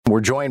We're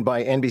joined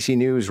by NBC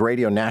News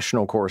Radio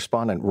national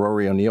correspondent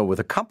Rory O'Neill with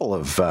a couple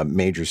of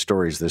major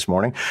stories this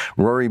morning.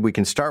 Rory, we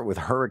can start with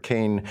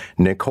Hurricane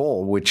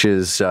Nicole, which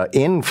is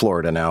in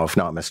Florida now, if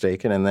not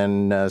mistaken, and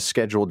then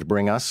scheduled to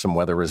bring us some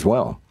weather as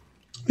well.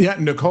 Yeah,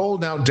 Nicole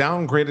now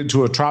downgraded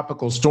to a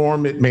tropical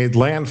storm. It made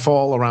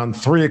landfall around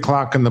 3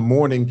 o'clock in the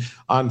morning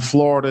on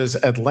Florida's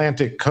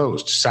Atlantic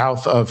coast,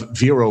 south of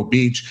Vero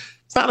Beach.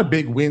 It's not a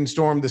big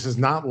windstorm. This is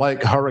not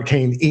like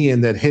Hurricane Ian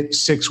that hit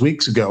 6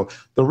 weeks ago.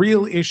 The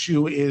real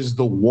issue is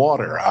the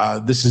water.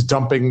 This is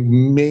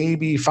dumping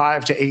maybe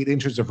 5 to 8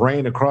 inches of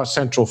rain across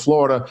central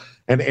Florida,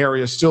 an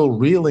area still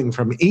reeling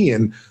from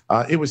Ian.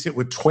 It was hit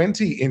with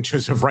 20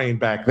 inches of rain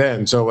back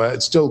then, so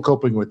it's still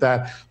coping with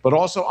that. But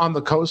also on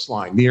the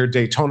coastline near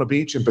Daytona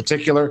Beach in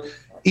particular,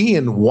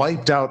 Ian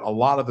wiped out a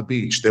lot of the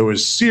beach. There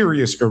was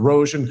serious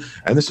erosion,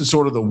 and this is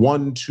sort of the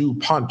 1-2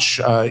 punch.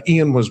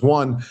 Ian was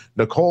 1,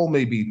 Nicole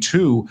may be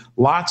 2.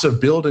 Lots of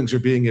buildings are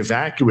being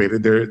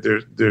evacuated.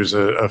 There's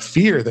a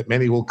fear that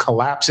many will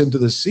collapse into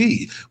the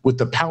sea with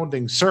the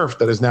pounding surf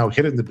that is now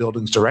hitting the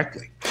buildings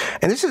directly.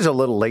 And this is a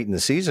little late in the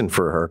season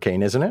for a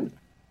hurricane, isn't it?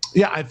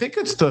 Yeah, I think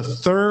it's the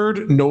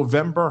 3rd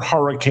November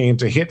hurricane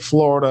to hit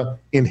Florida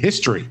in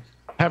history.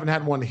 Haven't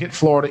had one hit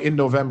Florida in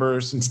November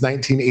since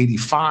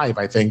 1985,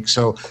 I think.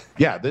 So,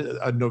 yeah,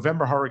 a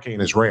November hurricane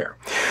is rare.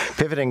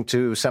 Pivoting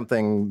to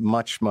something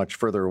much, much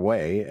further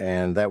away,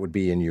 and that would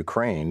be in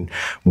Ukraine,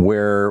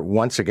 where,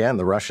 once again,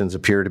 the Russians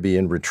appear to be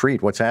in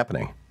retreat. What's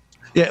happening?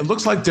 Yeah, it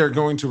looks like they're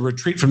going to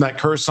retreat from that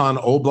Kherson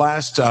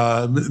Oblast.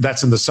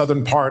 That's in the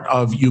southern part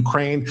of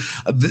Ukraine.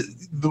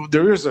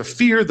 There is a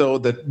fear, though,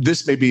 that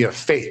this may be a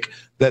fake,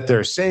 that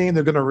they're saying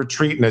they're going to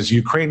retreat, and as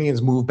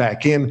Ukrainians move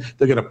back in,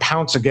 they're going to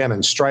pounce again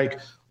and strike.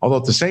 Although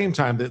at the same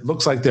time, it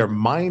looks like they're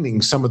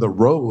mining some of the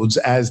roads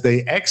as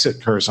they exit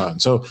Kherson.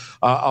 So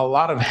a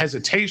lot of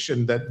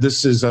hesitation that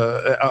this is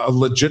a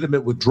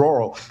legitimate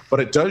withdrawal. But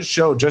it does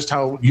show just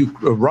how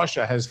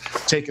Russia has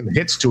taken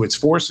hits to its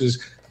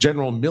forces.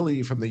 General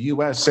Milley from the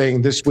U.S.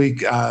 saying this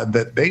week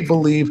that they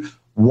believe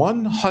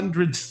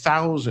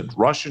 100,000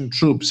 Russian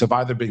troops have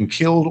either been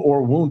killed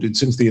or wounded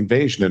since the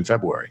invasion in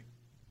February.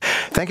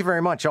 Thank you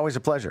very much. Always a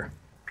pleasure.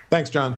 Thanks, John.